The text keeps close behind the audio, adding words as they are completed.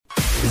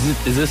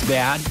Is this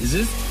bad? Is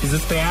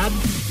this bad?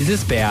 Is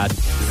this bad?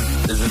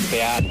 Is this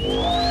bad?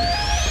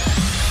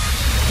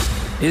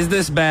 Is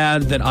this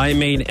bad that I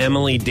made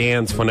Emily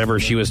dance whenever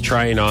she was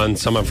trying on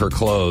some of her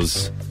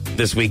clothes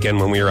this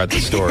weekend when we were at the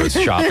stores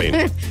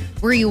shopping?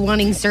 Were you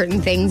wanting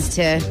certain things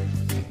to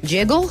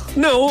jiggle?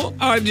 No,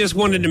 I just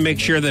wanted to make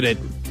sure that it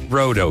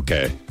rode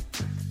okay.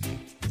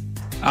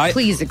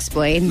 Please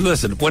explain.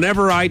 Listen,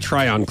 whenever I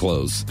try on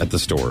clothes at the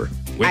store,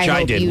 which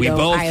I did,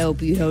 I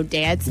hope you don't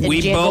dance and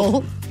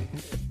jiggle.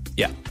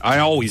 Yeah, I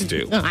always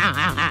do.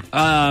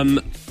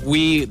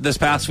 We, this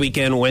past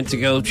weekend, went to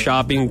go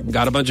shopping,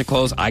 got a bunch of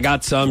clothes. I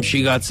got some,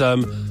 she got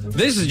some.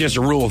 This is just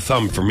a rule of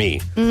thumb for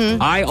me.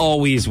 Mm-hmm. I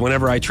always,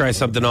 whenever I try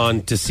something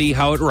on to see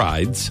how it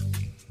rides,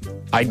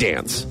 I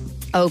dance.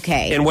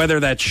 Okay. And whether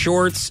that's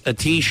shorts, a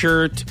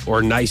T-shirt,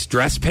 or nice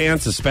dress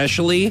pants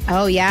especially.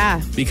 Oh,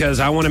 yeah. Because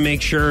I want to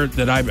make sure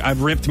that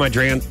I've ripped my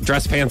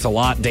dress pants a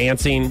lot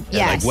dancing at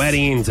like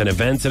weddings and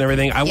events and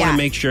everything. I want to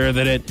make sure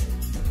that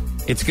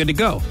it's good to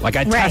go. Like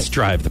I test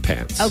drive the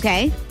pants.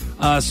 Okay.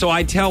 So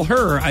I tell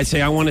her, I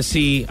say, I want to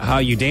see how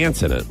you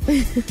dance in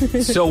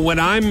it. So when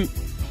I'm,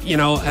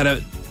 at a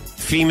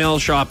female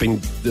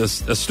shopping a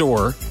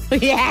store.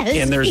 Yes,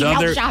 and there's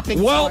other shopping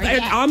store,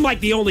 and I'm like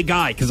the only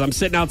guy because I'm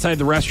sitting outside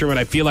the restroom and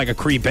I feel like a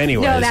creep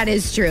anyway. No, that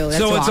is true. That's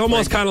so it's awkward.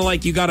 almost kind of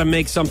like you got to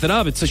make something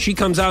of it. So she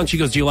comes out and she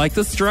goes, "Do you like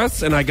this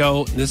dress?" And I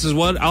go, "This is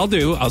what I'll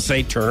do." I'll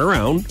say, "Turn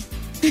around."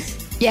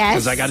 Yes,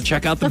 because I got to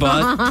check out the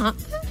butt.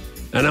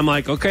 And I'm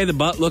like, okay, the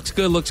butt looks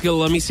good.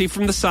 Let me see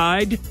from the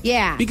side.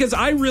 Yeah. Because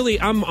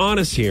I'm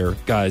honest here,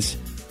 guys.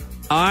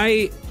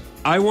 I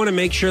want to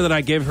make sure that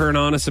I give her an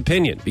honest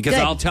opinion. Because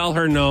I'll tell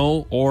her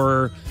no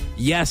or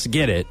yes,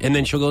 get it. And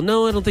then she'll go,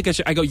 no, I don't think I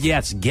should. I go,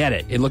 yes, get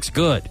it. It looks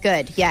good.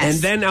 Good, yes.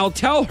 And then I'll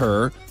tell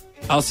her,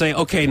 I'll say,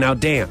 okay, now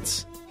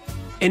dance.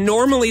 And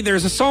normally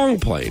there's a song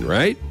playing,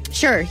 right?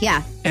 Sure,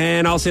 yeah.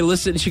 And I'll say,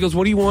 listen. And she goes,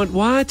 what do you want?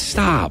 What?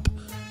 Stop.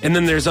 And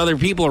then there's other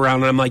people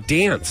around and I'm like,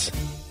 dance.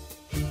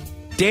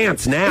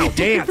 Dance now.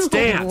 Dance.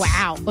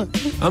 Wow.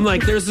 I'm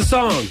like, there's the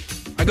song.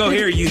 I go,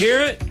 here, you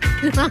hear it?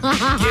 Get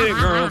it,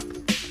 girl.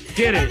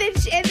 Get it.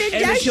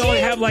 And then she'll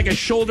have like a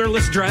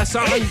shoulderless dress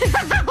on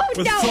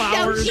with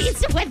flowers. No,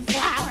 she's with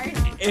flowers.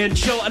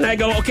 And I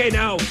go, okay,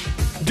 now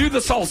do the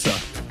salsa.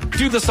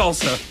 Do the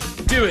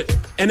salsa. Do it.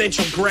 And then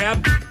she'll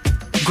grab,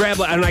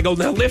 and I go,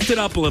 now lift it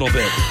up a little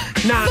bit.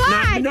 Not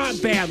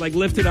bad. Like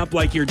lift it up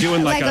like you're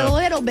doing like a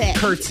little bit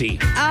curtsy.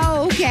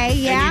 Oh, okay,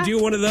 yeah. And you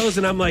do one of those,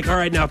 and I'm like, all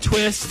right, now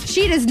twist.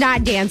 She does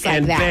not dance like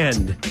and that.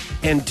 And bend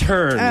and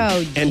turn.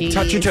 Oh, and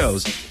touch your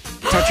toes.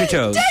 Touch your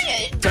toes.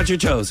 Touch your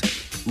toes.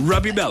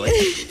 Rub your belly.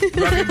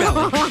 Rub your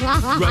belly.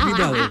 Rub your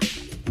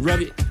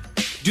belly.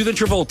 Do the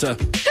Travolta.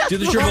 Do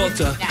the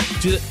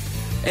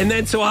Travolta. And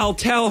then so I'll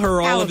tell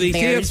her all of these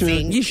dances.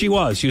 Yeah, she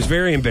was. She was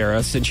very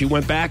embarrassed, and she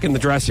went back in the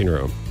dressing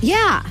room.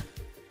 Yeah.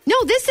 No,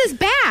 this is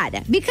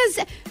bad because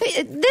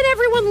then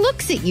everyone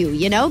looks at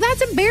you,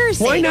 That's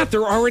embarrassing. Why not?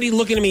 They're already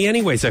looking at me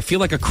anyways. I feel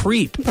like a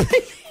creep.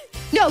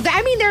 No,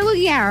 they're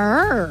looking at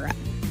her.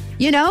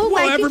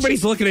 Well,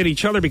 everybody's looking at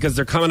each other because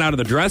they're coming out of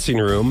the dressing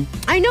room.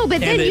 I know,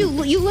 but then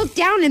you look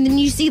down and then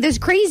you see this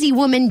crazy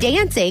woman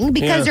dancing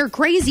because her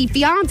crazy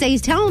fiance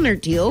is telling her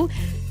to.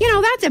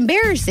 That's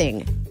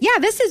embarrassing. Yeah,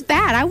 this is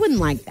bad. I wouldn't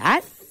like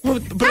that. Well,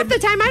 half the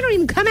time, I don't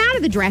even come out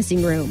of the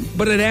dressing room.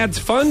 But it adds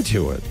fun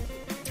to it.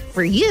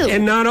 For you.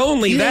 And not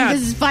only that. Think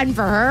this is fun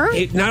for her?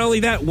 Not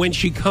only that, when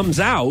she comes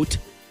out,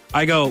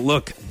 I go,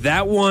 look,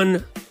 that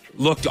one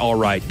looked all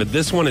right, but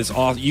this one is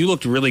off. You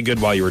looked really good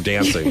while you were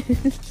dancing.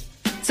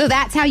 So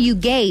that's how you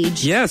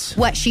gauge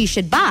what she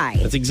should buy.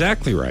 That's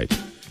exactly right.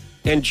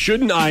 And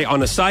shouldn't I,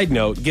 on a side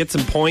note, get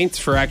some points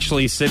for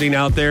actually sitting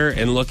out there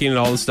and looking at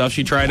all the stuff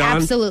she tried on?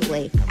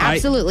 Absolutely.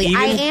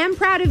 I am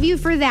proud of you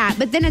for that,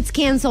 but then it's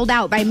canceled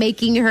out by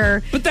making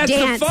her But that's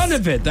dance. The fun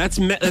of it. It's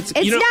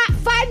not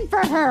fun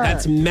for her.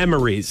 That's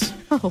memories.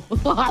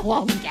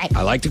 Okay.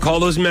 I like to call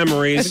those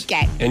memories.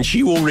 Okay. And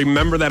she will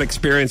remember that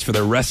experience for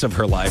the rest of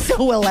her life.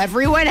 So will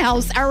everyone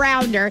else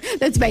around her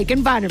that's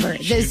making fun of her.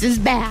 This is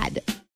bad.